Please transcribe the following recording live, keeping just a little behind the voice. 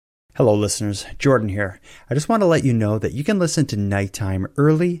Hello listeners, Jordan here. I just want to let you know that you can listen to Nighttime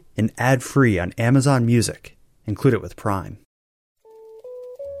early and ad-free on Amazon Music. Include it with Prime.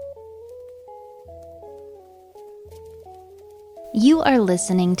 You are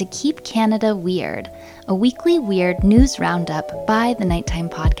listening to Keep Canada Weird, a weekly weird news roundup by the Nighttime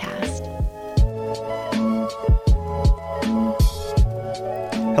Podcast.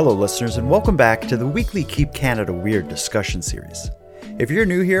 Hello listeners, and welcome back to the weekly Keep Canada Weird discussion series. If you're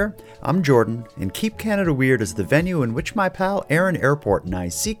new here, I'm Jordan, and Keep Canada Weird is the venue in which my pal Aaron Airport and I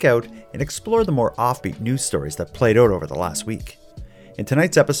seek out and explore the more offbeat news stories that played out over the last week. In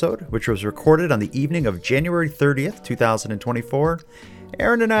tonight's episode, which was recorded on the evening of January 30th, 2024,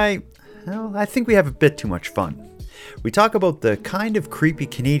 Aaron and I think we have a bit too much fun. We talk about the kind of creepy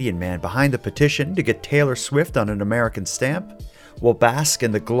Canadian man behind the petition to get Taylor Swift on an American stamp. We'll bask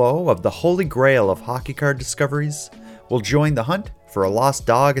in the glow of the holy grail of hockey card discoveries. We'll join the hunt for a lost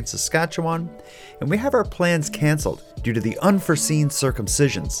dog in Saskatchewan, and we have our plans cancelled due to the unforeseen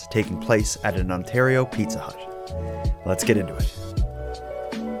circumcisions taking place at an Ontario Pizza Hut. Let's get into it.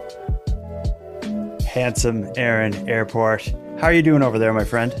 Handsome Aaron Airport, how are you doing over there, my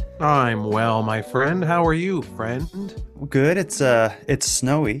friend? I'm well, my friend. How are you, friend? Good. It's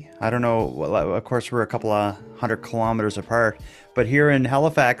snowy. I don't know. Well, of course, we're a couple of 100 kilometers apart, but here in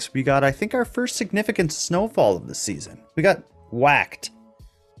Halifax, we got, I think, our first significant snowfall of the season. We got whacked.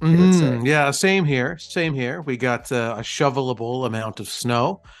 Yeah, same here. Same here. We got a shovelable amount of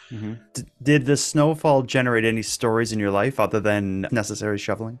snow. Mm-hmm. Did the snowfall generate any stories in your life other than necessary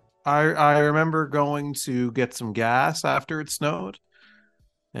shoveling? I remember going to get some gas after it snowed,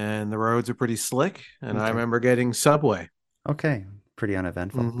 and the roads are pretty slick, and okay. I remember getting Subway. Okay, pretty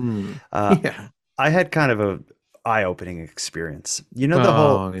uneventful. Mm-hmm. Yeah. I had kind of a eye-opening experience. You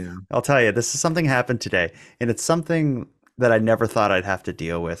know, yeah. I'll tell you, this is something happened today, and it's something that I never thought I'd have to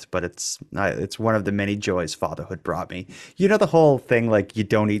deal with, but it's one of the many joys fatherhood brought me. You know the whole thing, like, you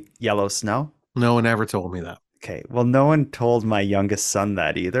don't eat yellow snow? No one ever told me that. Okay, well, no one told my youngest son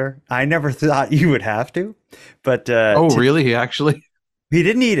that either. I never thought you would have to, but really? He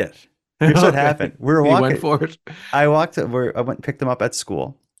didn't eat it. Here's what happened. We were walking. He went for it. I went and picked him up at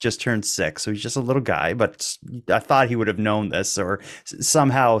school. Just turned 6, so he's just a little guy, but I thought he would have known this, or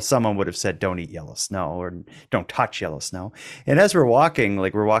somehow someone would have said, don't eat yellow snow, or don't touch yellow snow. And as we're walking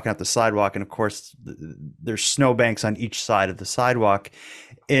up the sidewalk, and of course there's snowbanks on each side of the sidewalk,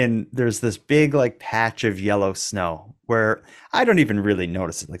 and there's this big like patch of yellow snow where I don't even really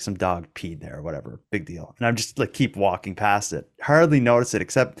notice it, like some dog peed there or whatever, big deal. And I'm just like keep walking past it, hardly notice it,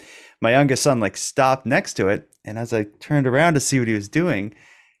 except my youngest son like stopped next to it, and as I turned around to see what he was doing,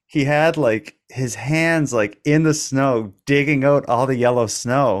 he had like his hands like in the snow, digging out all the yellow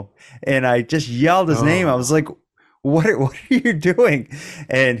snow. And I just yelled his name. I was like, what are you doing?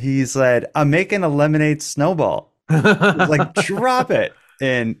 And he said, I'm making a lemonade snowball. Like, drop it.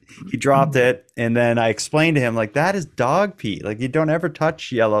 And he dropped it. And then I explained to him, like, that is dog pee. Like, you don't ever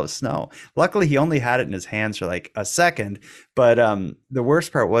touch yellow snow. Luckily, he only had it in his hands for like a second. But the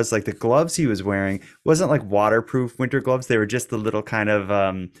worst part was like the gloves he was wearing wasn't like waterproof winter gloves. They were just the little kind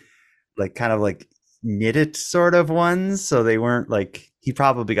of knitted sort of ones. So they weren't like, he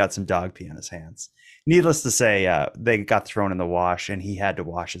probably got some dog pee on his hands. Needless to say, they got thrown in the wash and he had to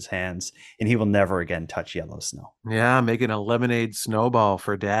wash his hands, and he will never again touch yellow snow. Yeah, making a lemonade snowball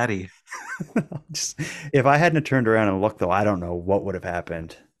for daddy. If I hadn't turned around and looked, though, I don't know what would have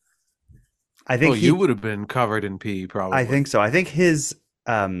happened. I think you would have been covered in pee, probably. I think so. I think his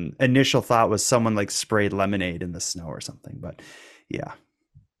initial thought was someone like sprayed lemonade in the snow or something. But yeah.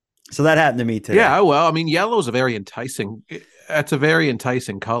 So that happened to me today. Yeah, well, I mean, yellow's a very enticing. It's a very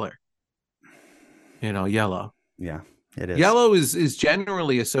enticing color. You know, yellow. Yeah, it is. Yellow is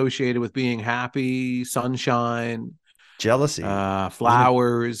generally associated with being happy, sunshine, jealousy,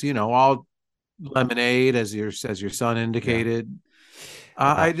 flowers. You know, all lemonade, as your son indicated.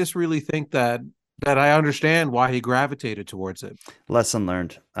 Yeah. I just really think that I understand why he gravitated towards it. Lesson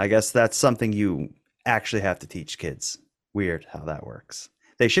learned. I guess that's something you actually have to teach kids. Weird how that works.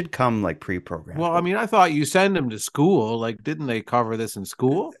 They should come like pre-programmed. Well, I mean, I thought you send them to school. Like, didn't they cover this in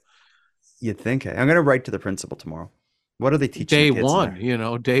school? You'd think. I'm going to write to the principal tomorrow. What are they teaching day kids one?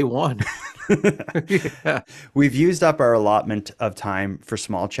 there? Day one. Yeah. We've used up our allotment of time for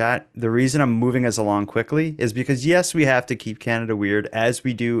small chat. The reason I'm moving us along quickly is because, yes, we have to keep Canada weird, as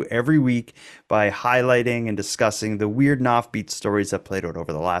we do every week, by highlighting and discussing the weird and offbeat stories that played out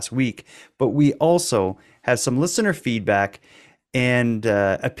over the last week. But we also have some listener feedback and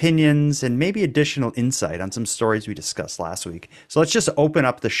opinions and maybe additional insight on some stories we discussed last week. So let's just open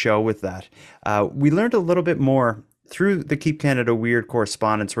up the show with that. We learned a little bit more through the Keep Canada Weird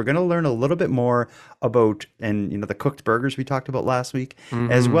correspondence, we're going to learn a little bit more about, and the cooked burgers we talked about last week,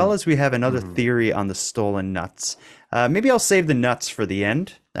 as well Hmm. as we have another Hmm. theory on the stolen nuts. Maybe I'll save the nuts for the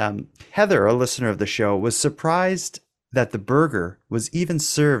end. Heather, a listener of the show, was surprised that the burger was even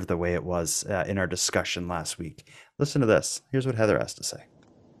served the way it was in our discussion last week. Listen to this. Here's what Heather has to say.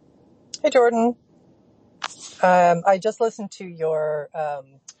 Hey, Jordan. I just listened to your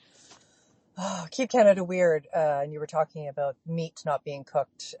Keep Canada Weird, and you were talking about meat not being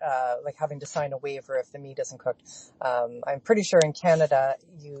cooked, like having to sign a waiver if the meat isn't cooked. I'm pretty sure in Canada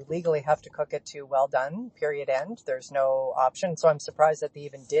you legally have to cook it to well done, period end. There's no option. So I'm surprised that they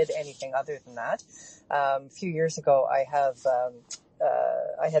even did anything other than that. A few years ago, I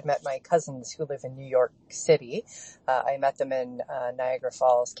had met my cousins who live in New York City. I met them in Niagara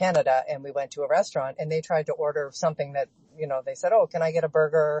Falls, Canada, and we went to a restaurant and they tried to order something that, they said, oh, can I get a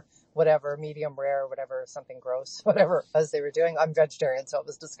burger, whatever, medium rare, whatever, something gross, whatever it was they were doing. I'm vegetarian, so it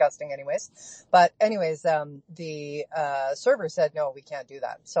was disgusting anyways. But anyways, the server said, no, we can't do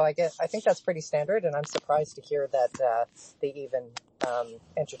that. So I think that's pretty standard, and I'm surprised to hear that they even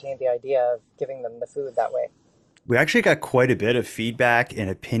entertained the idea of giving them the food that way. We actually got quite a bit of feedback and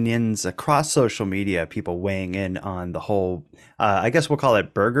opinions across social media, people weighing in on the whole, I guess we'll call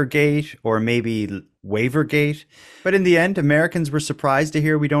it Burger Gate or maybe Waiver Gate. But in the end, Americans were surprised to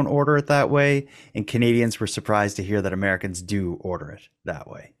hear we don't order it that way, and Canadians were surprised to hear that Americans do order it that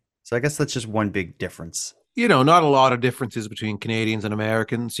way. So I guess that's just one big difference. Not a lot of differences between Canadians and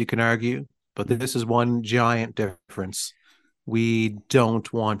Americans, you can argue, but this is one giant difference. We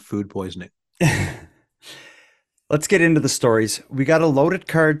don't want food poisoning. Let's get into the stories. We got a loaded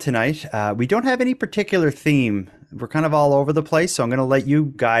card tonight. We don't have any particular theme. We're kind of all over the place, so I'm going to let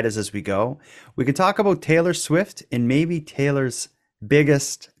you guide us as we go. We can talk about Taylor Swift and maybe Taylor's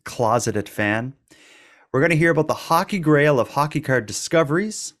biggest closeted fan. We're going to hear about the hockey grail of hockey card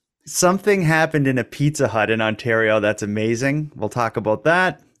discoveries. Something happened in a Pizza Hut in Ontario that's amazing. We'll talk about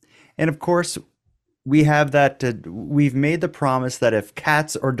that. And of course, we have that we've made the promise that if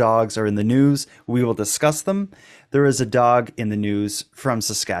cats or dogs are in the news, we will discuss them. There is a dog in the news from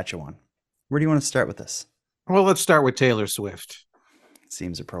Saskatchewan. Where do you want to start with this? Well, let's start with Taylor Swift.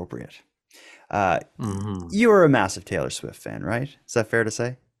 Seems appropriate. You are a massive Taylor Swift fan, right? Is that fair to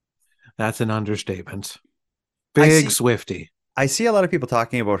say? That's an understatement. Big Swiftie. I see a lot of people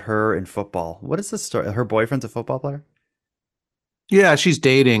talking about her in football. What is the story? Her boyfriend's a football player? Yeah, she's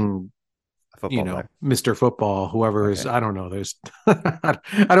dating Player. Mr. Football, whoever is, I don't know. There's, I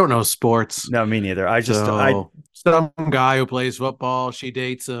don't know sports. No, me neither. Some guy who plays football, she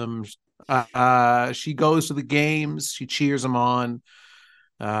dates him. She goes to the games, she cheers him on,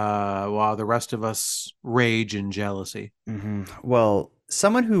 while the rest of us rage in jealousy. Mm-hmm. Well,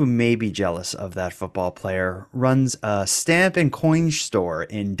 someone who may be jealous of that football player runs a stamp and coin store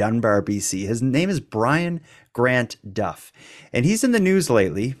in Dunbar, BC. His name is Brian Grant Duff, and he's in the news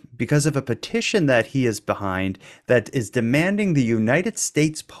lately because of a petition that he is behind that is demanding the United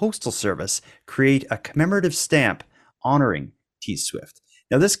States Postal Service create a commemorative stamp honoring T. Swift.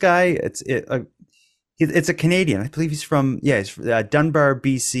 Now, this guy, it's a Canadian. I believe he's from Dunbar,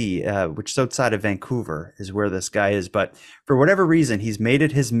 BC, which is outside of Vancouver, is where this guy is. But for whatever reason, he's made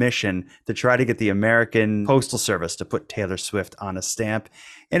it his mission to try to get the American Postal Service to put Taylor Swift on a stamp.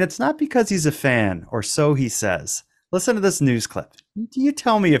 And it's not because he's a fan, or so he says. Listen to this news clip. You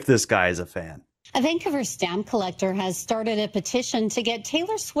tell me if this guy is a fan. A Vancouver stamp collector has started a petition to get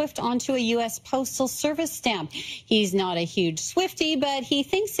Taylor Swift onto a U.S. Postal Service stamp. He's not a huge Swiftie, but he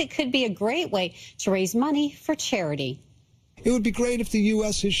thinks it could be a great way to raise money for charity. It would be great if the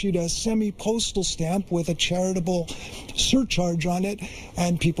U.S. issued a semi-postal stamp with a charitable surcharge on it,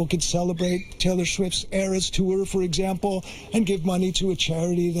 and people could celebrate Taylor Swift's Eras Tour, for example, and give money to a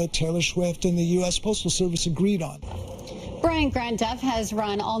charity that Taylor Swift and the U.S. Postal Service agreed on. Brian Grant Duff has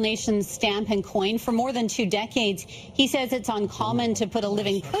run All Nations Stamp and Coin for more than 2 decades. He says it's uncommon to put a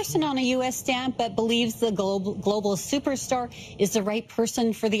living person on a U.S. stamp, but believes the global superstar is the right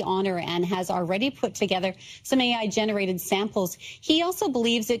person for the honor and has already put together some AI-generated samples. He also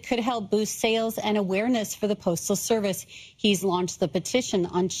believes it could help boost sales and awareness for the Postal Service. He's launched the petition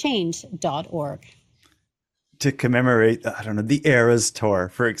on change.org. To commemorate, I don't know, the Eras Tour,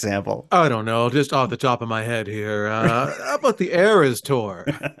 for example. I don't know, just off the top of my head here. How about the Eras Tour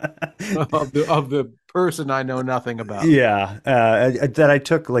of the person I know nothing about? Yeah, that I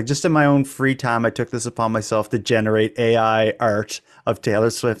took, like, just in my own free time, I took this upon myself to generate AI art of Taylor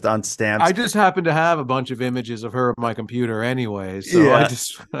Swift on stamps. I just happen to have a bunch of images of her on my computer anyway, so Yeah. I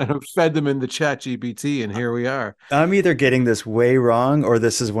just fed them in the chat GPT, and here we are. I'm either getting this way wrong or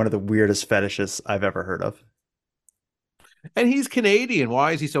this is one of the weirdest fetishes I've ever heard of. And he's Canadian.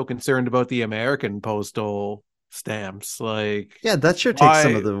 Why is he so concerned about the American postal stamps? Like, Yeah, that should take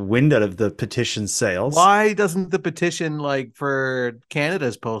some why of the wind out of the petition sails. why doesn't the petition like for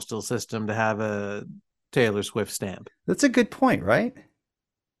Canada's postal system to have a Taylor Swift stamp? That's a good point, right?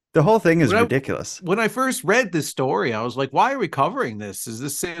 The whole thing is When ridiculous. when I first read this story, I was like, why are we covering this?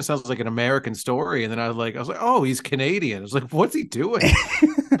 Sounds like an American story? And then I was like, oh, he's Canadian. I was like, what's he doing?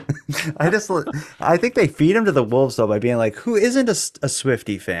 I think they feed him to the wolves though by being like, who isn't a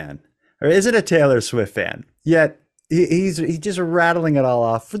Swiftie fan or isn't a Taylor Swift fan? Yet he's just rattling it all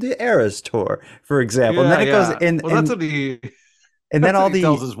off for the Eras tour, for example. And then it goes in, well, that's what he. and then That's all what he the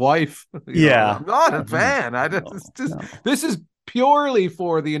tells his wife. Yeah. I'm not a fan. This is purely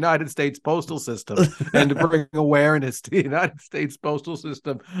for the United States postal system and to bring awareness to the United States postal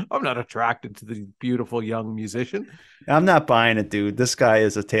system. I'm not attracted to the beautiful young musician. I'm not buying it, dude. This guy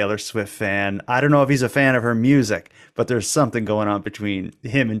is a Taylor Swift fan. I don't know if he's a fan of her music, but there's something going on between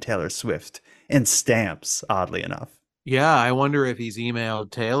him and Taylor Swift and stamps, oddly enough. Yeah, I wonder if he's emailed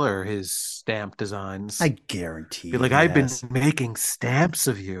Taylor his stamp designs. I guarantee. Be like, I've been making stamps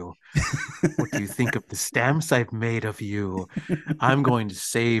of you. What do you think of the stamps I've made of you? I'm going to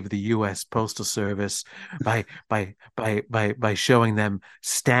save the U.S. Postal Service by showing them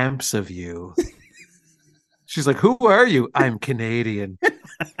stamps of you. She's like, who are you? I'm Canadian.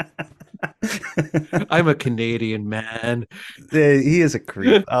 I'm a Canadian man. He is a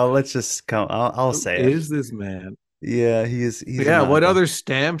creep. Let's just come. I'll say it. Is this man? Yeah, he's yeah. What other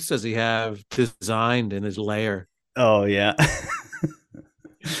stamps does he have designed in his lair? Oh yeah.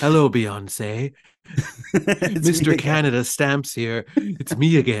 Hello, Beyonce. Mr. Canada stamps here. It's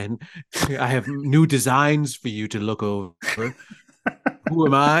me again. I have new designs for you to look over. Who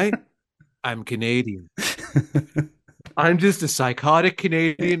am I? I'm Canadian. I'm just a psychotic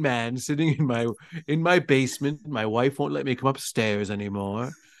Canadian man sitting in my basement. My wife won't let me come upstairs anymore.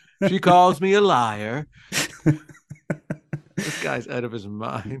 She calls me a liar. This guy's out of his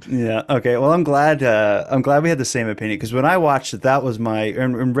mind. Yeah. Okay. Well, I'm glad we had the same opinion, because when I watched it, that was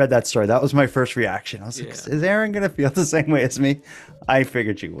and read that story, that was my first reaction. I was like, is Aaron going to feel the same way as me? I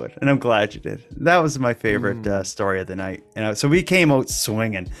figured you would, and I'm glad you did. That was my favorite story of the night. So we came out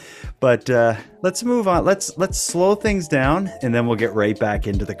swinging, but let's move on. Let's slow things down, and then we'll get right back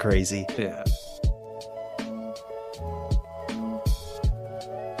into the crazy. Yeah.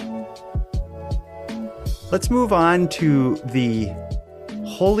 Let's move on to the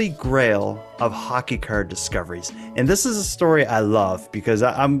holy grail of hockey card discoveries. And this is a story I love because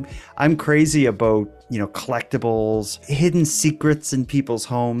I'm crazy about, collectibles, hidden secrets in people's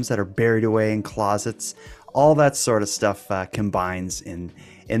homes that are buried away in closets. All that sort of stuff combines in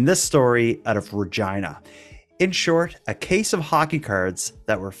this story out of Regina. In short, a case of hockey cards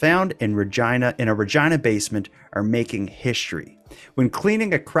that were found in a Regina basement are making history. When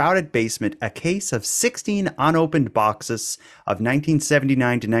cleaning a crowded basement, a case of 16 unopened boxes of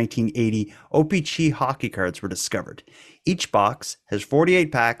 1979 to 1980 OPC hockey cards were discovered. Each box has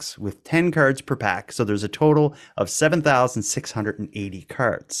 48 packs with 10 cards per pack, so there's a total of 7,680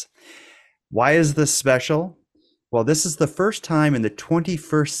 cards. Why is this special? Well, this is the first time in the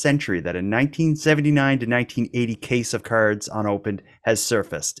 21st century that a 1979 to 1980 case of cards unopened has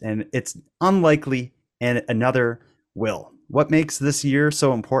surfaced, and it's unlikely and another will. What makes this year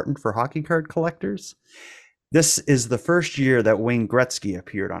so important for hockey card collectors? This is the first year that Wayne Gretzky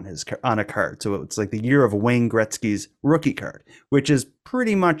appeared on a card. So it's like the year of Wayne Gretzky's rookie card, which is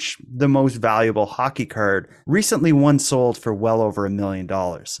pretty much the most valuable hockey card, recently one sold for well over $1 million.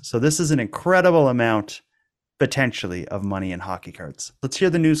 So this is an incredible amount, potentially, of money in hockey cards. Let's hear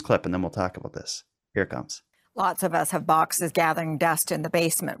the news clip and then we'll talk about this. Here it comes. Lots of us have boxes gathering dust in the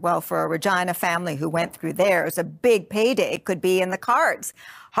basement. Well, for a Regina family who went through theirs, a big payday could be in the cards.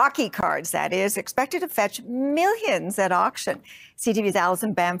 Hockey cards, that is, expected to fetch millions at auction. CTV's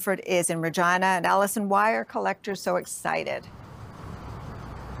Alison Bamford is in Regina. And Alison, why are collectors so excited?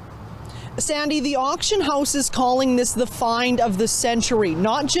 Sandy, the auction house is calling this the find of the century,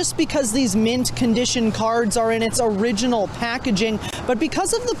 not just because these mint condition cards are in its original packaging, but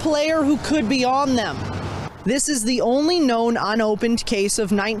because of the player who could be on them. This is the only known unopened case of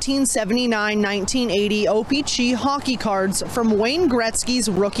 1979-1980 OPC hockey cards from Wayne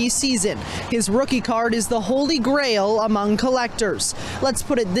Gretzky's rookie season. His rookie card is the holy grail among collectors. Let's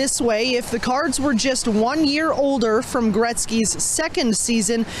put it this way, if the cards were just 1 year older from Gretzky's second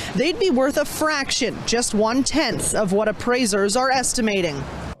season, they'd be worth a fraction, just 1/10 of what appraisers are estimating.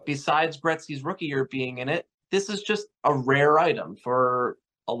 Besides Gretzky's rookie year being in it, this is just a rare item for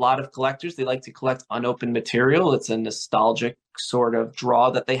a lot of collectors. They like to collect unopened material. It's a nostalgic sort of draw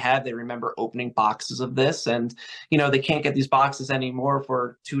that they had. They remember opening boxes of this, and they can't get these boxes anymore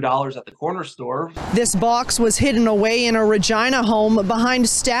for $2 at the corner store. This box was hidden away in a Regina home behind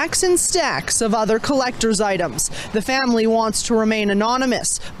stacks and stacks of other collector's items. The family wants to remain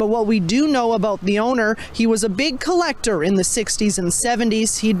anonymous, but what we do know about the owner, he was a big collector in the 60s and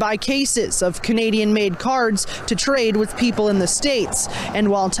 70s. He'd buy cases of Canadian-made cards to trade with people in the States. And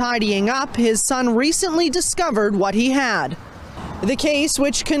while tidying up, his son recently discovered what he had. The case,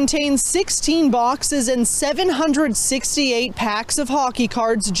 which contains 16 boxes and 768 packs of hockey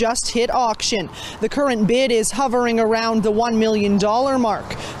cards, just hit auction. The current bid is hovering around the $1 million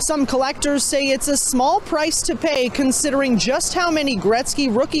mark. Some collectors say it's a small price to pay considering just how many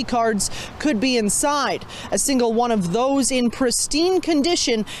Gretzky rookie cards could be inside. A single one of those in pristine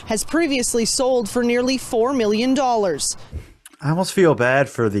condition has previously sold for nearly $4 million. I almost feel bad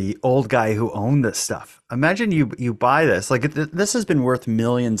for the old guy who owned this stuff. Imagine you buy this. Like, this has been worth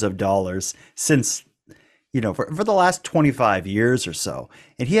millions of dollars since, for the last 25 years or so.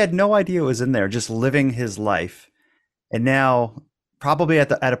 And he had no idea it was in there, just living his life. And now, probably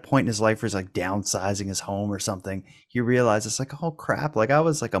at a point in his life where he's like downsizing his home or something, you realize it's like, oh crap, like I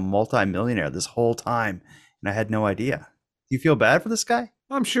was like a multi-millionaire this whole time and I had no idea. Do you feel bad for this guy?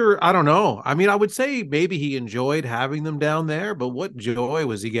 I'm sure. I don't know. I mean, I would say maybe he enjoyed having them down there, but what joy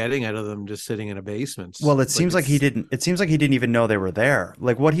was he getting out of them just sitting in a basement? Well, it seems like he didn't. It seems like he didn't even know they were there.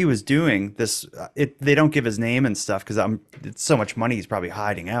 Like what he was doing. They don't give his name and stuff because it's so much money he's probably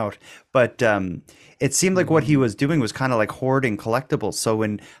hiding out. But it seemed like what he was doing was kind of like hoarding collectibles. So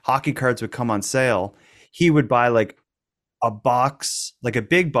when hockey cards would come on sale, he would buy like a box, like a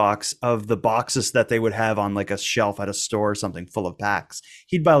big box of the boxes that they would have on like a shelf at a store or something full of packs.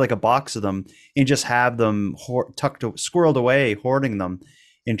 He'd buy like a box of them and just have them squirreled away, hoarding them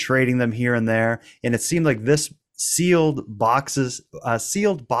and trading them here and there. And it seemed like this sealed box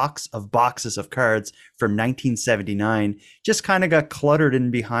of boxes of cards from 1979 just kind of got cluttered in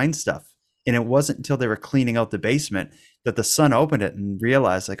behind stuff. And it wasn't until they were cleaning out the basement that the son opened it and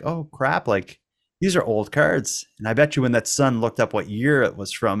realized like, oh crap, like these are old cards. And I bet you when that son looked up what year it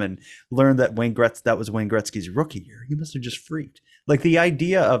was from and learned that that was Wayne Gretzky's rookie year, he must have just freaked. Like the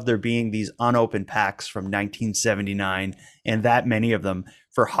idea of there being these unopened packs from 1979 and that many of them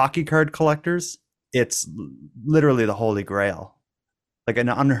for hockey card collectors, it's literally the holy grail. Like an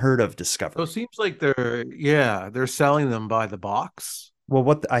unheard of discovery. So it seems like they're selling them by the box.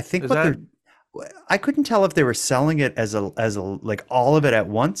 Well, I couldn't tell if they were selling it as a like all of it at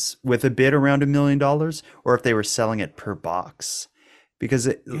once with a bid around $1 million, or if they were selling it per box. Because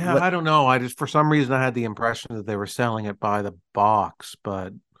I don't know. I just for some reason I had the impression that they were selling it by the box,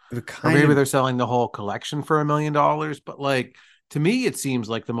 but or maybe they're selling the whole collection for $1 million. But like to me, it seems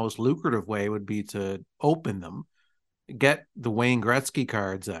like the most lucrative way would be to open them, get the Wayne Gretzky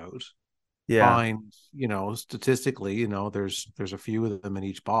cards out. Yeah. Find, statistically, there's a few of them in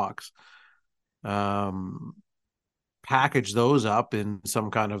each box. Package those up in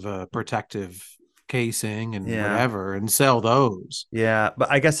some kind of a protective casing and whatever and sell those. Yeah, but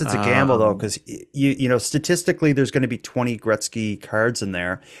I guess it's a gamble though, because statistically there's going to be 20 Gretzky cards in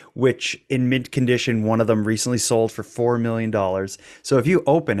there, which in mint condition one of them recently sold for $4 million. So if you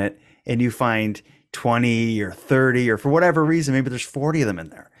open it and you find 20 or 30 or for whatever reason maybe there's 40 of them in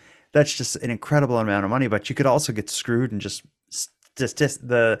there, that's just an incredible amount of money. But you could also get screwed and just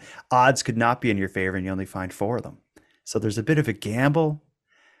the odds could not be in your favor and you only find 4 of them. So there's a bit of a gamble,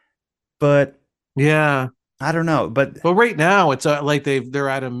 but yeah, I don't know. But right now it's like they're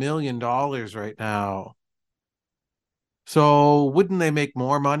at $1 million right now. So wouldn't they make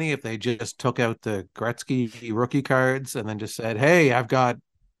more money if they just took out the Gretzky rookie cards and then just said, hey, I've got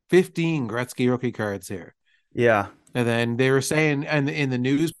 15 Gretzky rookie cards here. Yeah. And then they were saying, and in the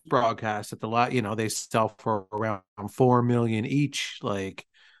news broadcast that they sell for around $4 million each. Like,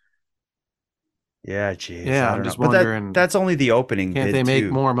 yeah, geez. Yeah, I'm just wondering. That's only the opening. Can't they make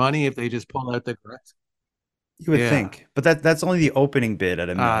more money if they just pull out the Gretzky? You would think, but that's only the opening bid at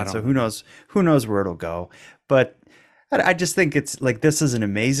 $1 million. So who knows where it'll go? But I just think it's like this is an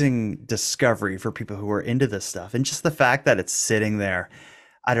amazing discovery for people who are into this stuff, and just the fact that it's sitting there.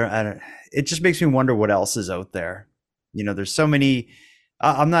 I don't. It just makes me wonder what else is out there. There's so many.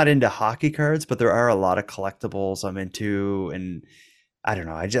 I'm not into hockey cards, but there are a lot of collectibles I'm into, and I don't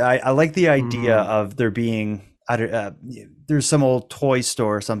know. I like the idea of there being. There's some old toy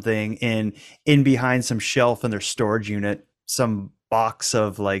store or something in behind some shelf in their storage unit, some box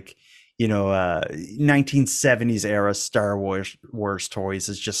of like 1970s era Star Wars toys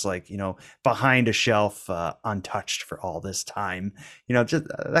is just like behind a shelf, untouched for all this time. Just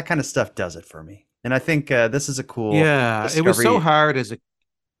that kind of stuff does it for me. And I think this is a cool Yeah, it was so discovery. hard as a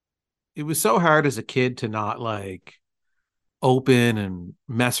it was so hard as a kid to not like open and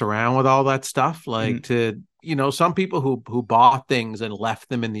mess around with all that stuff. Like Mhm, to, some people who bought things and left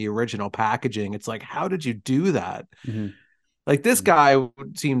them in the original packaging. It's like, how did you do that? mhm, Like this mhm. guy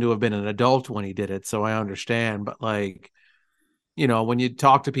would seem to have been an adult when he did it, so I understand. But like, when you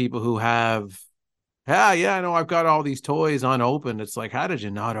talk to people who have, yeah, I know I've got all these toys unopened. It's like, how did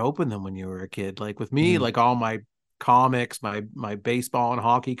you not open them when you were a kid? Like with me, Mhm. like all my comics, my baseball and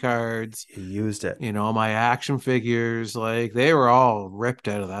hockey cards, You used it. my action figures, like they were all ripped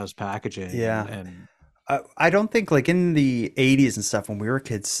out of those packaging Yeah. and I don't think like in the 80s and stuff when we were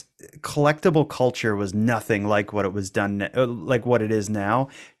kids, collectible culture was nothing like what it was done, like what it is now.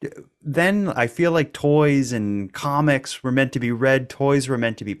 Then I feel like toys and comics were meant to be read, toys were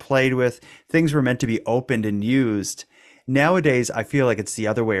meant to be played with, things were meant to be opened and used. Nowadays, I feel like it's the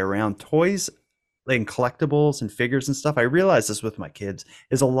other way around. Toys and collectibles and figures and stuff. I realize this with my kids,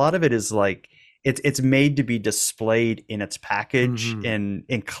 is a lot of it is like it's made to be displayed in its package Mhm.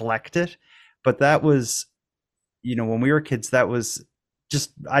 and collect it. But that was, when we were kids, that was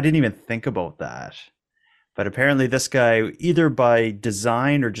just, I didn't even think about that. But apparently, this guy, either by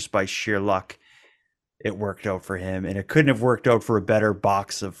design or just by sheer luck, it worked out for him. And it couldn't have worked out for a better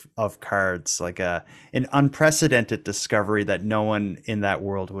box of cards, like an unprecedented discovery that no one in that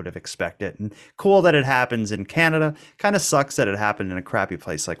world would have expected. And cool that it happens in Canada. Kind of sucks that it happened in a crappy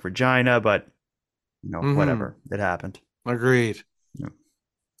place like Regina, but, Mhm. whatever. It happened. Agreed. Yeah.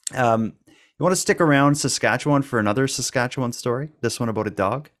 You want to stick around Saskatchewan for another Saskatchewan story? This one about a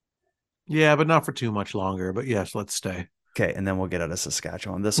dog? Yeah, but not for too much longer. But yes, let's stay. Okay, and then we'll get out of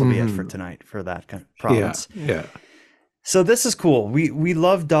Saskatchewan. This will be it for Mhm. tonight for that kind of Yeah, province. yeah. So this is cool. We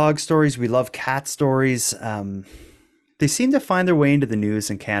love dog stories. We love cat stories. They seem to find their way into the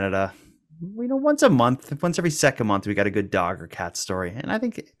news in Canada. Once a month, once every second month, we got a good dog or cat story, and I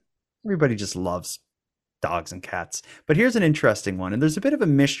think everybody just loves dogs and cats. But here's an interesting one, and there's a bit of a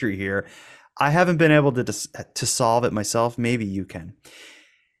mystery here. I haven't been able to solve it myself. Maybe you can.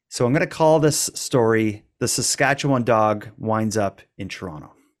 So I'm going to call this story "The Saskatchewan Dog Winds Up in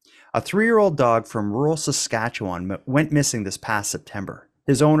Toronto." A 3-year-old dog from rural Saskatchewan went missing this past September.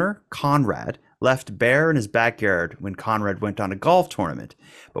 His owner, Conrad, left Bear in his backyard when Conrad went on a golf tournament,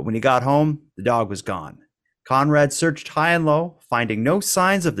 but when he got home, the dog was gone. Conrad searched high and low, finding no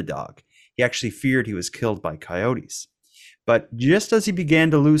signs of the dog. He actually feared he was killed by coyotes. But just as he began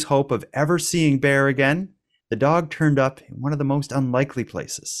to lose hope of ever seeing Bear again, the dog turned up in one of the most unlikely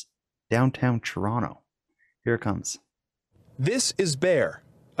places, downtown Toronto. Here it comes. This is Bear,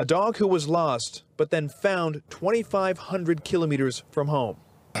 a dog who was lost, but then found 2,500 kilometers from home.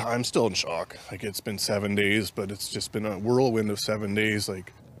 I'm still in shock. Like, it's been 7 days, but it's just been a whirlwind of 7 days.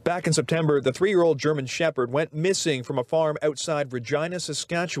 Back in September, the 3-year-old German Shepherd went missing from a farm outside Regina,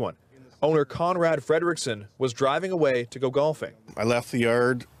 Saskatchewan. Owner Conrad Fredrickson was driving away to go golfing. I left the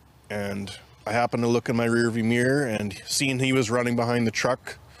yard and I happened to look in my rearview mirror and seen he was running behind the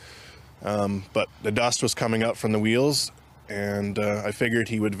truck. But the dust was coming up from the wheels, and I figured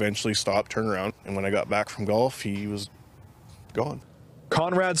he would eventually stop, turn around. And when I got back from golf, he was gone.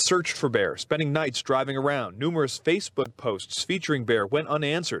 Conrad searched for Bear, spending nights driving around. Numerous Facebook posts featuring Bear went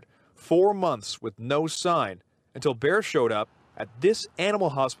unanswered. 4 months with no sign until Bear showed up at this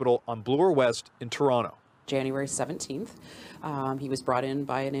animal hospital on Bloor West in Toronto. January 17th, he was brought in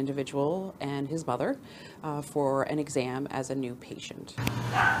by an individual and his mother for an exam as a new patient.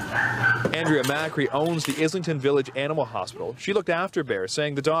 Andrea Macri owns the Islington Village Animal Hospital. She looked after Bear,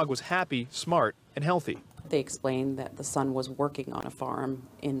 saying the dog was happy, smart, and healthy. They explained that the son was working on a farm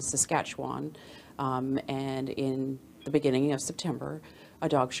in Saskatchewan, and in the beginning of September, a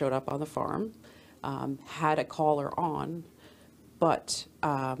dog showed up on the farm, had a collar on, but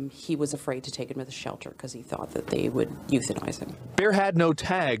he was afraid to take him to the shelter because he thought that they would euthanize him. Bear had no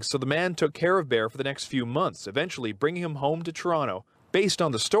tags, so the man took care of Bear for the next few months, eventually bringing him home to Toronto. Based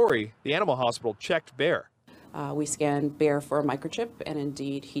on the story, the animal hospital checked Bear. We scanned Bear for a microchip, and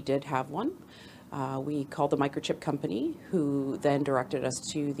indeed he did have one. We called the microchip company, who then directed us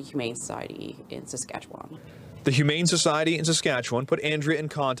to the Humane Society in Saskatchewan. The Humane Society in Saskatchewan put Andrea in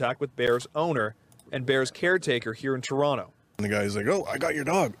contact with Bear's owner and Bear's caretaker here in Toronto. And the guy's like, "Oh, I got your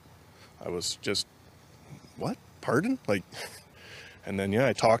dog." I was just, what? Pardon? And then, yeah,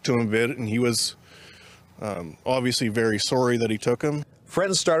 I talked to him a bit, and he was obviously very sorry that he took him.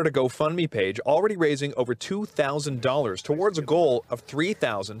 Friends started a GoFundMe page, already raising over $2,000 towards a goal of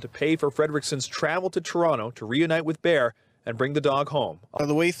 $3,000 to pay for Fredrickson's travel to Toronto to reunite with Bear and bring the dog home.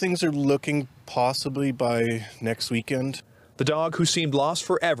 The way things are looking, possibly by next weekend. The dog, who seemed lost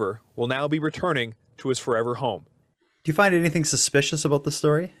forever, will now be returning to his forever home. Do you find anything suspicious about the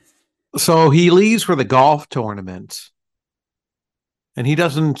story? So he leaves for the golf tournament, and he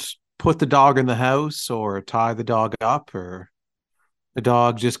doesn't put the dog in the house or tie the dog up, or the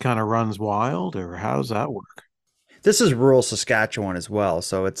dog just kind of runs wild, or how does that work? This is rural Saskatchewan as well,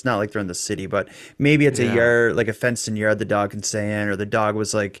 so it's not like they're in the city, but maybe it's a Yeah. yard, like a fenced-in yard the dog can stay in, or the dog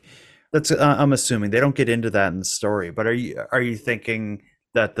was like, that's I'm assuming they don't get into that in the story, but are you thinking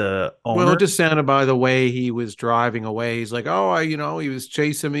that the Well, owner? it just sounded by the way he was driving away. He's like, oh, he was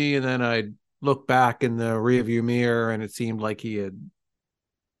chasing me, and then I looked back in the rearview mirror, and it seemed like he had,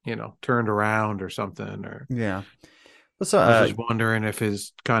 turned around or something. Or Yeah. Well, so I was just wondering if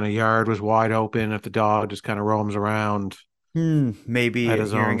his kind of yard was wide open, if the dog just kind of roams around maybe at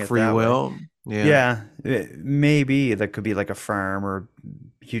his hearing own it free that way. will. Yeah. Yeah, maybe that could be like a farm or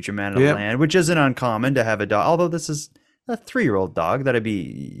huge amount of Yep. land, which isn't uncommon to have a dog. Although this is a 3-year-old dog, I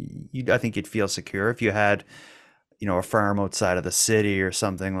think you'd feel secure if you had, a farm outside of the city or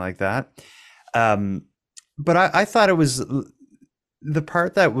something like that. But I thought it was the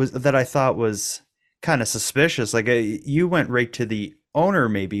part that I thought was kind of suspicious. Like you went right to the owner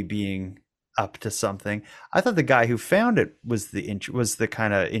maybe being up to something. I thought the guy who found it was the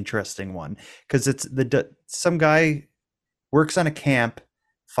kind of interesting one, because it's some guy works on a camp,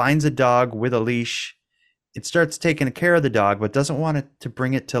 finds a dog with a leash. It starts taking care of the dog, but doesn't want it to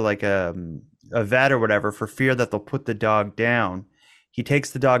bring it to like a vet or whatever for fear that they'll put the dog down. He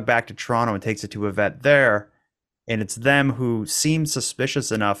takes the dog back to Toronto and takes it to a vet there, and it's them who seem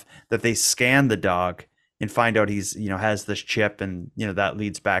suspicious enough that they scan the dog and find out he's has this chip, and that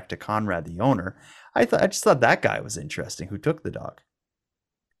leads back to Conrad, the owner. I just thought that guy was interesting, who took the dog.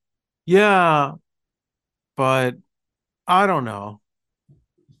 Yeah, but I don't know.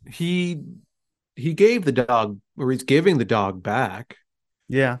 He gave the dog, or he's giving the dog back.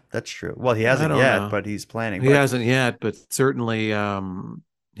 Yeah, that's true. Well, he I hasn't don't yet, know. but he's planning. He hasn't yet, but certainly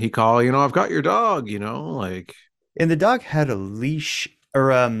he called, I've got your dog, like. And the dog had a leash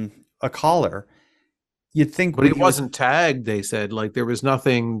or a collar. You'd think But when he wasn't tagged, they said. Like, there was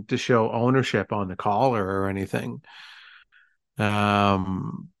nothing to show ownership on the collar or anything.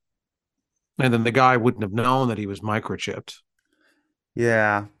 And then the guy wouldn't have known that he was microchipped.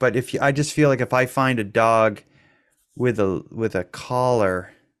 Yeah, but I just feel like if I find a dog with a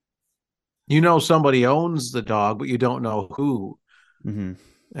collar, Somebody owns the dog, but you don't know who. Mm-hmm.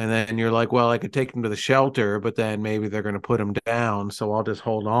 And then you're like, well, I could take him to the shelter, but then maybe they're going to put him down, so I'll just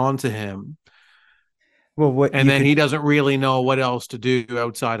hold on to him. Well, and then he doesn't really know what else to do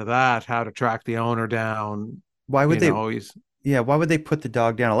outside of that, how to track the owner down. Why would why would they put the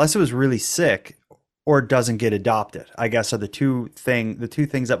dog down unless it was really sick or doesn't get adopted? I guess are the two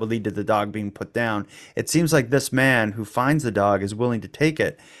things that would lead to the dog being put down. It seems like this man who finds the dog is willing to take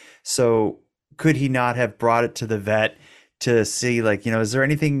it. So could he not have brought it to the vet to see, like, is there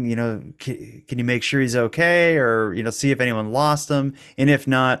anything, can you make sure he's okay, or, see if anyone lost him? And if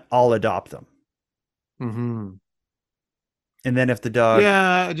not, I'll adopt him. Mm-hmm. And then if the dog,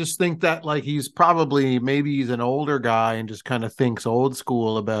 yeah, I just think that, like, maybe he's an older guy and just kind of thinks old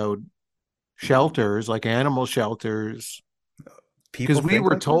school about shelters, like animal shelters. Because we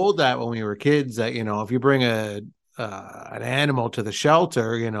were told that when we were kids, that if you bring an animal to the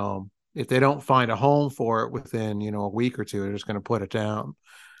shelter, if they don't find a home for it within a week or two, they're just going to put it down.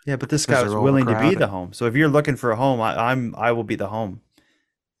 Yeah, but this guy was willing to be the home. So if you're looking for a home, I will be the home.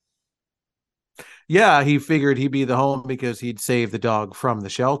 Yeah, he figured he'd be the home because he'd save the dog from the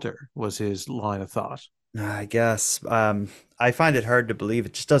shelter, was his line of thought. I guess. I find it hard to believe.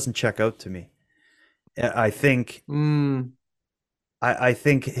 It just doesn't check out to me. I think I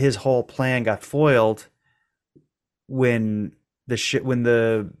think his whole plan got foiled when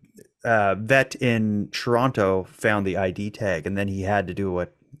the vet in Toronto found the ID tag, and then he had to do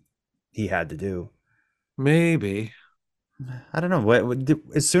what he had to do. Maybe. I don't know.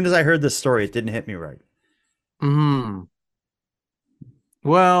 As soon as I heard this story, it didn't hit me right.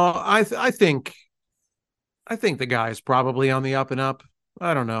 Well, I think the guy's probably on the up and up.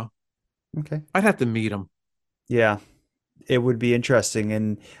 I don't know. Okay. I'd have to meet him. Yeah, it would be interesting,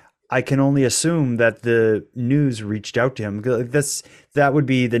 and I can only assume that the news reached out to him. That would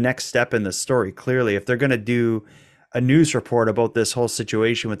be the next step in the story. Clearly, if they're going to do a news report about this whole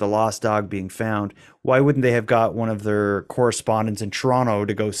situation with the lost dog being found, why wouldn't they have got one of their correspondents in Toronto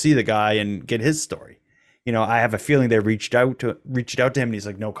to go see the guy and get his story? I have a feeling they reached out to him, and he's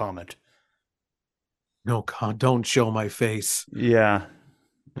like, no comment. Don't show my face. Yeah.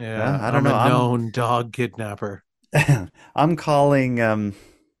 Yeah, I don't know. I'm a known dog kidnapper. I'm calling,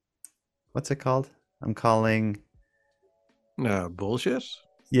 what's it called? I'm calling Bullshit.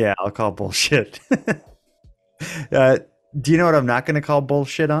 Yeah, I'll call bullshit. uh, do you know what I'm not going to call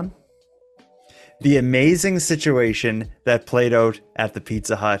bullshit on? The amazing situation that played out at the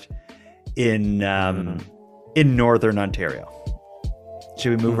Pizza Hut in Northern Ontario.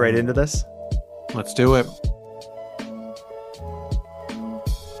 Should we move right into this? Let's do it.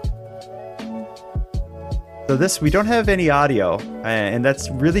 So we don't have any audio, and that's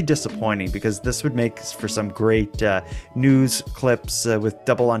really disappointing because this would make for some great news clips with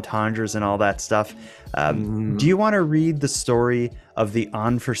double entendres and all that stuff. Do you want to read the story of the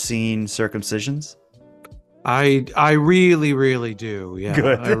Unforeseen Circumcisions? I really, really do. Yeah,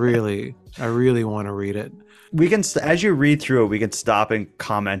 Good. I really want to read it. We can, as you read through it, we can stop and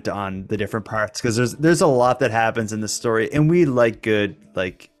comment on the different parts because there's a lot that happens in the story, and we like good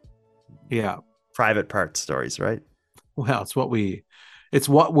private part stories, right? Well, it's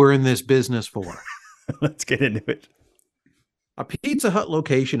what we're in this business for. Let's get into it. A Pizza Hut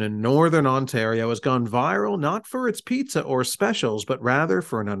location in Northern Ontario has gone viral not for its pizza or specials, but rather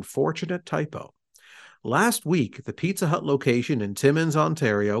for an unfortunate typo. Last week, the Pizza Hut location in Timmins,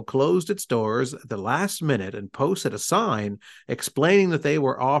 Ontario, closed its doors at the last minute and posted a sign explaining that they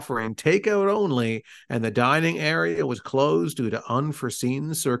were offering takeout only and the dining area was closed due to unforeseen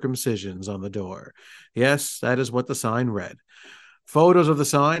circumcisions on the door. Yes, that is what the sign read. Photos of the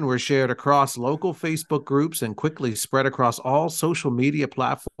sign were shared across local Facebook groups and quickly spread across all social media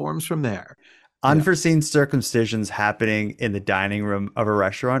platforms from there. Unforeseen circumcisions happening in the dining room of a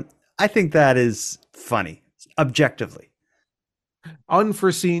restaurant. I think that is funny, objectively.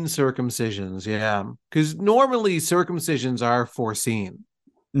 Unforeseen circumcisions, yeah. Because normally circumcisions are foreseen.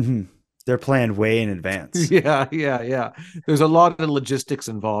 Mm-hmm. They're planned way in advance. Yeah. There's a lot of logistics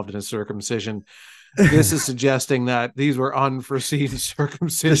involved in a circumcision. This is suggesting that these were unforeseen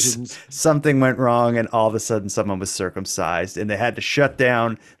circumcisions. Something went wrong, and all of a sudden someone was circumcised, and they had to shut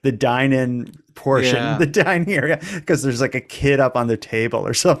down the dine-in portion, the dining area, because there's like a kid up on the table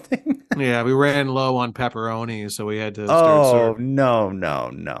or something. Yeah, we ran low on pepperoni, so we had to start serving.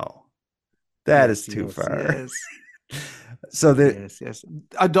 No. That is too far. Yes. So yes.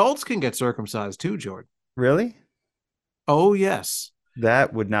 Adults can get circumcised too, Jordan. Really? Oh, yes.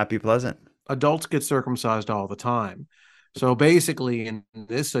 That would not be pleasant. Adults get circumcised all the time. So basically, in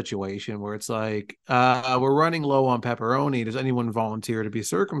this situation where it's like, we're running low on pepperoni, does anyone volunteer to be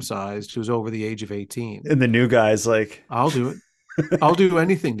circumcised who's over the age of 18? And the new guy's like, I'll do it. I'll do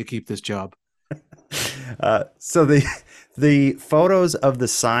anything to keep this job. So the photos of the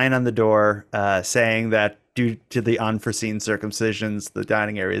sign on the door saying that due to the unforeseen circumcisions, the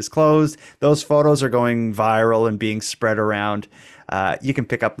dining area is closed. Those photos are going viral and being spread around. You can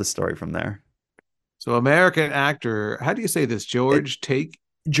pick up the story from there. So American actor, how do you say this? George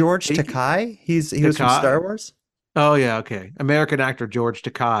Takei? He was from Star Wars? Oh, yeah, okay. American actor George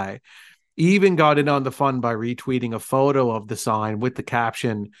Takei even got in on the fun by retweeting a photo of the sign with the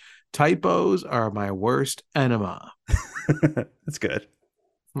caption, "Typos are my worst enema." That's good.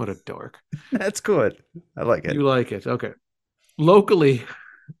 What a dork. That's good. I like it. You like it. Okay. Locally,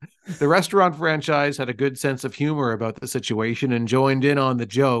 the restaurant franchise had a good sense of humor about the situation and joined in on the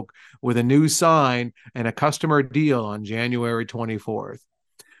joke with a new sign and a customer deal on January 24th.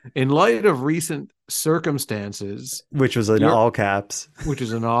 In light of recent circumstances, which was in all caps,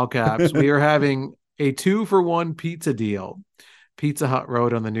 we are having a 2-for-1 pizza deal. Pizza Hut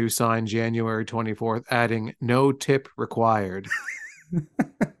wrote on the new sign January 24th, adding "no tip required."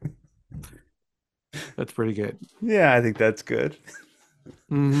 That's pretty good. Yeah, I think that's good.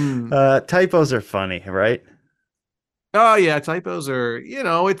 Mm-hmm. Typos are funny, right? Oh yeah, typos are,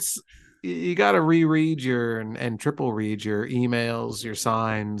 you got to reread and triple read your emails, your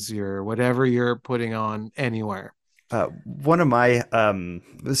signs, your whatever you're putting on anywhere. One of my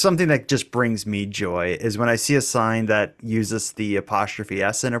something that just brings me joy is when I see a sign that uses the apostrophe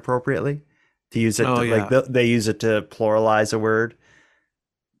S inappropriately. To use it, like they use it to pluralize a word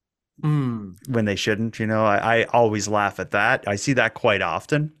when they shouldn't. I always laugh at that. I see that quite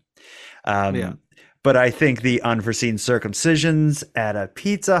often. But I think the unforeseen circumcisions at a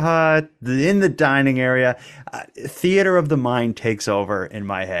Pizza Hut, in the dining area, theater of the mind takes over in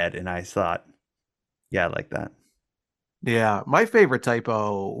my head. And I thought, yeah, I like that. Yeah. My favorite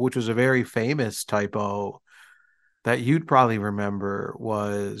typo, which was a very famous typo that you'd probably remember,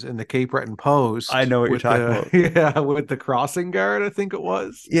 was in the Cape Breton Post. I know what you're talking about. Yeah, with the crossing guard, I think it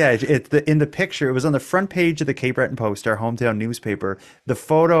was. Yeah, in the picture. It was on the front page of the Cape Breton Post, our hometown newspaper. The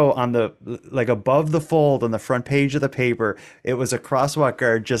photo on the above the fold on the front page of the paper, it was a crosswalk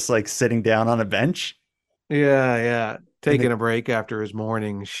guard just sitting down on a bench. Yeah, taking a break after his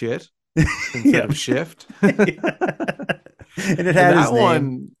morning shit instead of shift. And it And had his that name.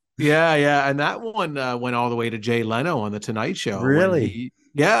 one, yeah, and that one went all the way to Jay Leno on the Tonight Show when Really?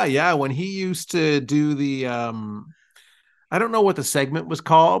 when he used to do the I don't know what the segment was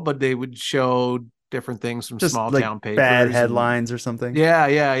called, but they would show different things from Just small like town bad papers and headlines or something.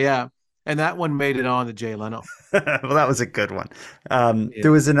 yeah. And that one made it on to Jay Leno. Well, that was a good one. Yeah.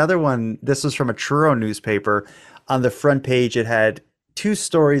 There was another one. This was from a Truro newspaper. On the front page, it had two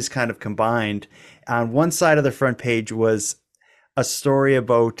stories kind of combined. On one side of the front page was a story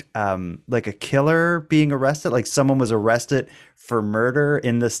about like a killer being arrested, like someone was arrested for murder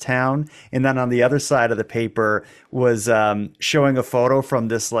in this town. And then on the other side of the paper was showing a photo from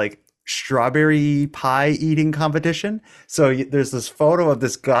this like strawberry pie eating competition. So there's this photo of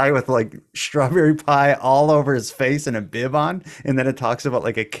this guy with like strawberry pie all over his face and a bib on, and then it talks about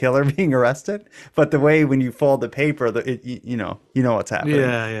like a killer being arrested. But the way when you fold the paper, you know what's happening.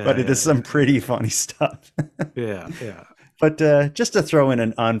 But it is some pretty funny stuff. Yeah. But just to throw in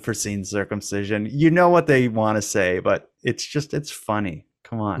an unforeseen circumcision, you know what they want to say, but it's funny.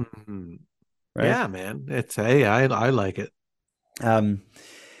 Come on. Mm-hmm. Right? Yeah, man. I like it.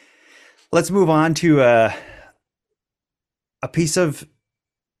 Let's move on to a piece of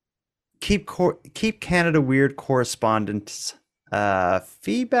keep Canada weird correspondence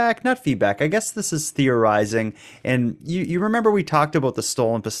feedback, not feedback. I guess this is theorizing. And you remember we talked about the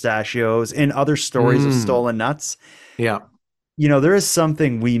stolen pistachios and other stories of stolen nuts. Yeah. You know, there is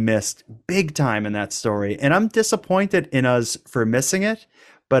something we missed big time in that story, and I'm disappointed in us for missing it.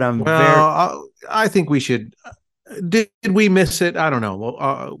 But I think we should. Did we miss it? I don't know.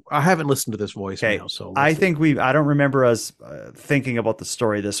 Well, I haven't listened to this voicemail, so I think I don't remember us thinking about the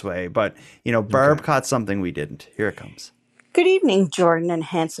story this way. But you know, Barb caught something we didn't. Here it comes. Good evening, Jordan and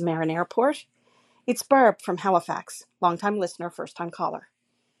Handsome Aaron Airport. It's Barb from Halifax, longtime listener, first-time caller.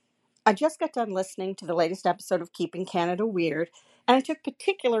 I just got done listening to the latest episode of Keeping Canada Weird, and I took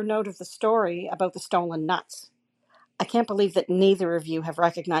particular note of the story about the stolen nuts. I can't believe that neither of you have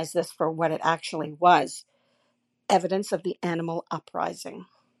recognized this for what it actually was, evidence of the animal uprising.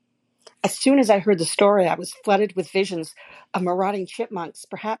 As soon as I heard the story, I was flooded with visions of marauding chipmunks,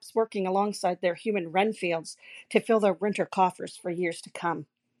 perhaps working alongside their human Renfields to fill their winter coffers for years to come.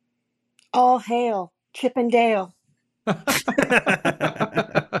 All hail, Chip and Dale.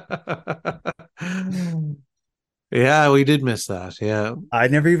 Yeah, we did miss that. Yeah. I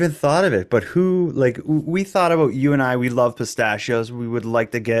never even thought of it, but we thought about you and I, we love pistachios. We would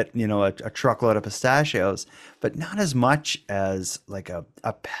like to get, a truckload of pistachios, but not as much as like a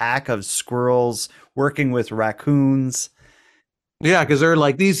pack of squirrels working with raccoons. Yeah, because they're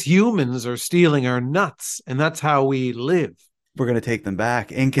like, these humans are stealing our nuts, and that's how we live. We're going to take them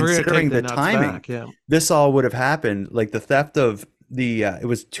back. And considering the timing, this all would have happened, like the theft of it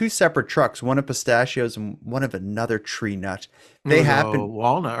was two separate trucks, one of pistachios and one of another tree nut. They happened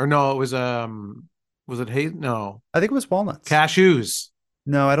walnut, or no, it was it hazel? No, I think it was walnuts. Cashews.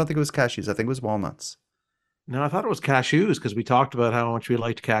 No, I don't think it was cashews. I think it was walnuts. No, I thought it was cashews because we talked about how much we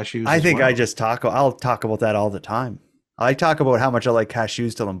liked cashews. I think I'll talk about that all the time. I talk about how much I like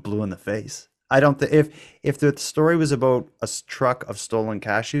cashews till I'm blue in the face. I don't think if the story was about a truck of stolen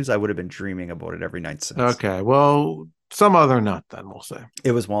cashews, I would have been dreaming about it every night since. Okay, well, some other nut then we'll say.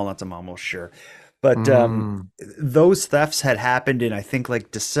 It was walnuts, I'm almost sure. But those thefts had happened in, I think,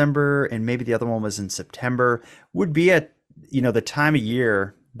 like December, and maybe the other one was in September. Would be at the time of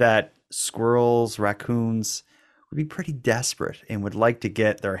year that squirrels, raccoons would be pretty desperate and would like to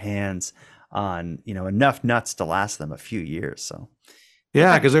get their hands on enough nuts to last them a few years. So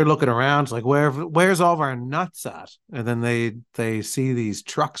yeah, because they're looking around, it's like, where's all of our nuts at? And then they see these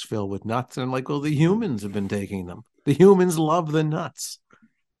trucks filled with nuts, and like, well, the humans have been taking them. The humans love the nuts.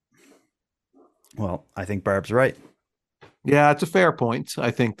 Well, I think Barb's right. Yeah, it's a fair point.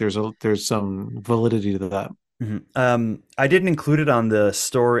 I think there's some validity to that. Mm-hmm. I didn't include it on the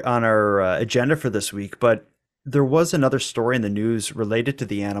story on our agenda for this week, but there was another story in the news related to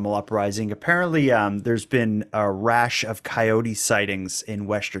the animal uprising. Apparently, there's been a rash of coyote sightings in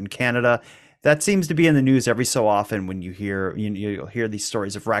Western Canada. That seems to be in the news every so often when you'll hear these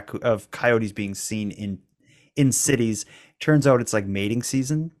stories of coyotes being seen in cities. Turns out it's like mating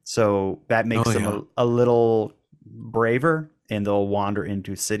season, so that makes them a little braver, and they'll wander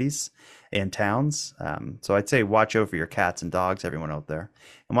into cities and towns. So I'd say watch out for your cats and dogs, everyone out there,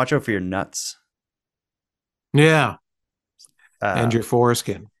 and watch out for your nuts. Yeah. And your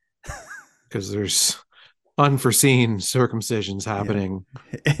foreskin, because there's unforeseen circumcisions happening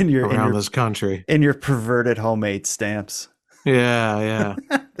around this country. And your perverted homemade stamps. Yeah.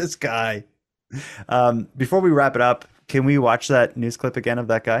 This guy. Before we wrap it up, can we watch that news clip again of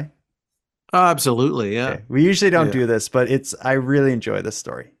that guy? Absolutely, yeah. Okay. We usually don't Yeah. do this, but I really enjoy this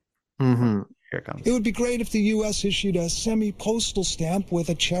story. Mm-hmm. Here it comes. It would be great if the U.S. issued a semi-postal stamp with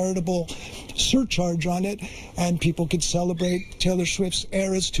a charitable surcharge on it, and people could celebrate Taylor Swift's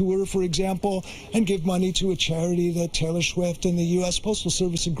Eras Tour, for example, and give money to a charity that Taylor Swift and the U.S. Postal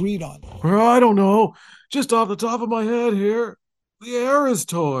Service agreed on. Well, I don't know. Just off the top of my head here, the Eras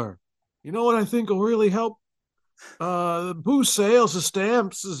Tour. You know what I think will really help boost sales of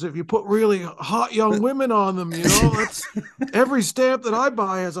stamps is if you put really hot young women on them. You know, that's every stamp that I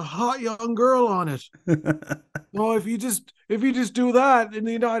buy has a hot young girl on it. Well, if you just do that in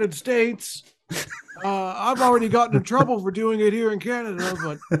the United States, I've already gotten in trouble for doing it here in Canada,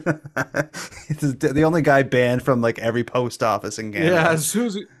 but It's the only guy banned from like every post office in Canada. yeah, as soon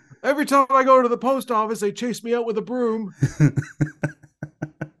as every time I go to the post office, they chase me out with a broom.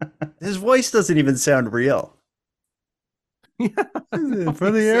 His voice doesn't even sound real. Yeah,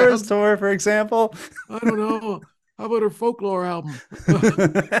 For the Eras Tour, for example. I don't know. How about her folklore album?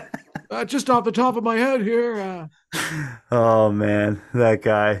 Just off the top of my head here. Oh man, that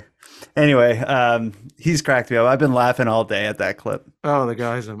guy. Anyway, he's cracked me up. I've been laughing all day at that clip. Oh, the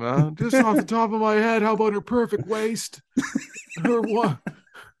guys, just off the top of my head. How about her perfect waist? Her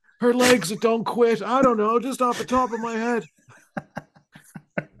legs that don't quit. I don't know. Just off the top of my head.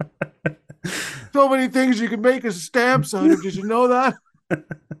 So many things you can make as stamps out of. Did you know that?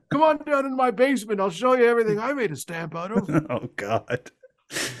 Come on down in my basement. I'll show you everything I made a stamp out of. Oh God.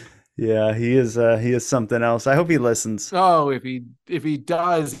 Yeah, he is something else. I hope he listens. Oh, if he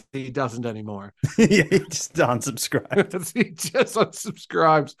does, he doesn't anymore. Yeah, he just unsubscribes. He just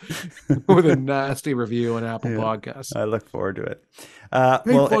unsubscribes with a nasty review on Apple Podcasts. I look forward to it.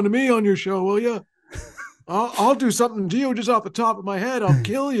 Make fun of me on your show, will you? I'll do something to you just off the top of my head. I'll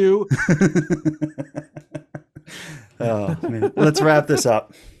kill you. Oh man, let's wrap this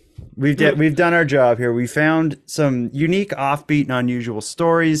up. We've done our job here. We found some unique, offbeat, and unusual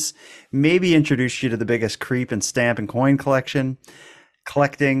stories. Maybe introduced you to the biggest creep in stamp and coin collecting.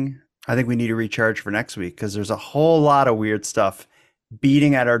 I think we need to recharge for next week because there's a whole lot of weird stuff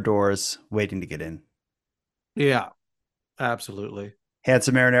beating at our doors, waiting to get in. Yeah, absolutely.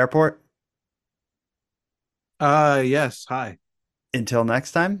 Handsome Aaron Airport. Yes. Hi, Until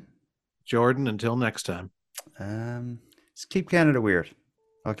next time, Jordan. Until next time. just keep Canada weird.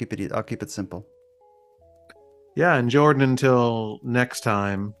 I'll keep it simple. Yeah, and Jordan, until next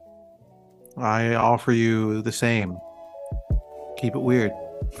time, I offer you the same. Keep it weird,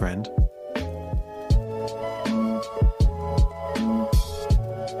 friend.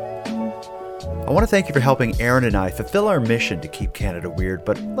 I want to thank you for helping Aaron and I fulfill our mission to keep Canada weird,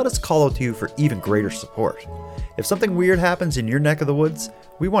 but let us call out to you for even greater support. If something weird happens in your neck of the woods,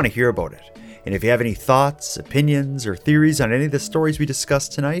 we want to hear about it. And if you have any thoughts, opinions, or theories on any of the stories we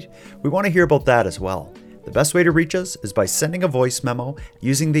discussed tonight, we want to hear about that as well. The best way to reach us is by sending a voice memo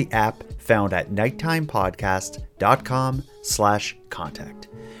using the app found at nighttimepodcast.com/contact.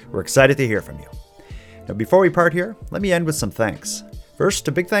 We're excited to hear from you. Now, before we part here, let me end with some thanks. First,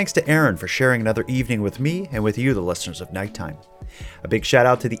 a big thanks to Aaron for sharing another evening with me and with you, the listeners of Nighttime. A big shout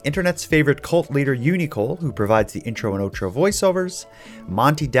out to the internet's favorite cult leader, Unicole, who provides the intro and outro voiceovers,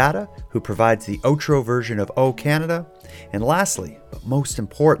 Monty Data, who provides the outro version of O Canada, and lastly, but most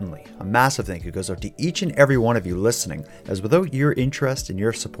importantly, a massive thank you goes out to each and every one of you listening, as without your interest and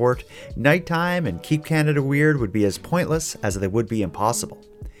your support, Nighttime and Keep Canada Weird would be as pointless as they would be impossible.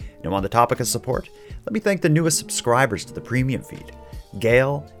 Now, on the topic of support, let me thank the newest subscribers to the premium feed.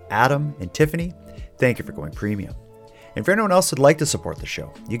 Gail, Adam, and Tiffany, thank you for going premium. And for anyone else who'd like to support the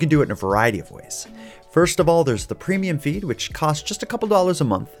show, you can do it in a variety of ways. First of all, there's the premium feed, which costs just a couple dollars a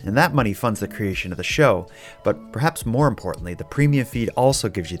month, and that money funds the creation of the show. But perhaps more importantly, the premium feed also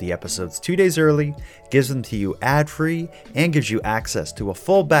gives you the episodes 2 days early, gives them to you ad-free, and gives you access to a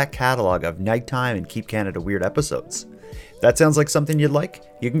full back catalog of Nighttime and Keep Canada Weird episodes. If that sounds like something you'd like,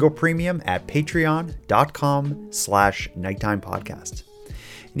 you can go premium at patreon.com/nighttimepodcast.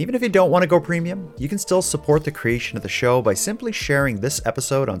 And even if you don't want to go premium, you can still support the creation of the show by simply sharing this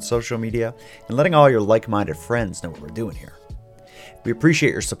episode on social media and letting all your like-minded friends know what we're doing here. We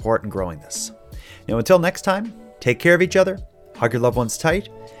appreciate your support in growing this. Now, until next time, take care of each other, hug your loved ones tight,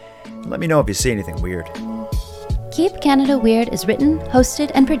 and let me know if you see anything weird. Keep Canada Weird is written,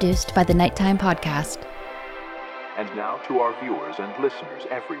 hosted, and produced by the Nighttime Podcast. And now to our viewers and listeners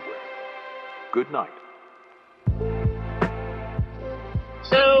everywhere. Good night.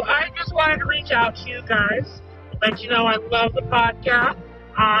 So I just wanted to reach out to you guys, let you know I love the podcast.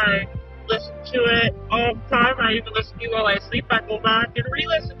 I listen to it all the time. I even listen to it while I sleep. I go back and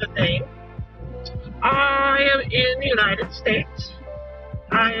re-listen to things. I am in the United States.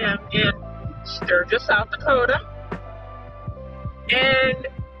 I am in Sturgis, South Dakota. And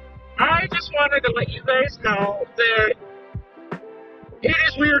I just wanted to let you guys know that it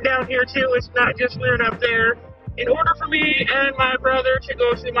is weird down here too. It's not just weird up there. In order for me and my brother to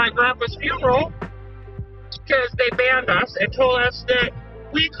go to my grandpa's funeral, because they banned us and told us that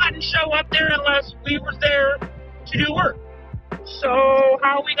we couldn't show up there unless we were there to do work. So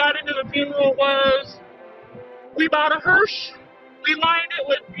how we got into the funeral was we bought a hearse. We lined it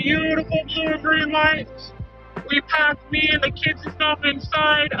with beautiful blue and green lights. We packed me and the kids and stuff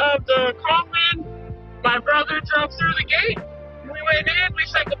inside of the coffin. My brother drove through the gate. We went in, we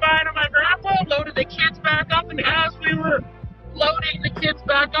said goodbye to my grandpa, loaded the kids back up, and as we were loading the kids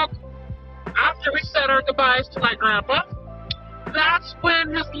back up, after we said our goodbyes to my grandpa, that's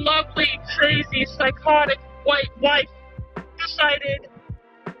when his lovely, crazy, psychotic white wife decided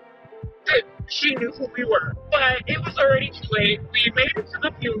that she knew who we were. But it was already too late. We made it to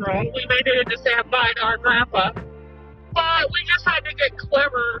the funeral. We made it to say goodbye to our grandpa. But we just had to get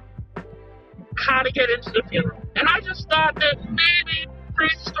clever how to get into the funeral. And I just thought that maybe a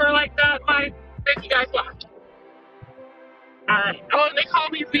crazy story like that might make you guys laugh. Alright. Oh, and they call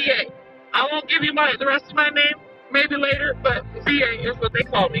me VA. I won't give you the rest of my name, maybe later, but VA is what they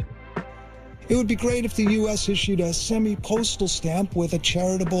call me. It would be great if the U.S. issued a semi-postal stamp with a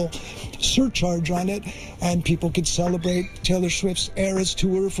charitable surcharge on it, and people could celebrate Taylor Swift's Eras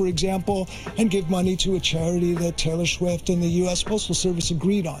Tour, for example, and give money to a charity that Taylor Swift and the U.S. Postal Service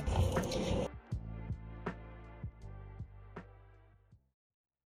agreed on.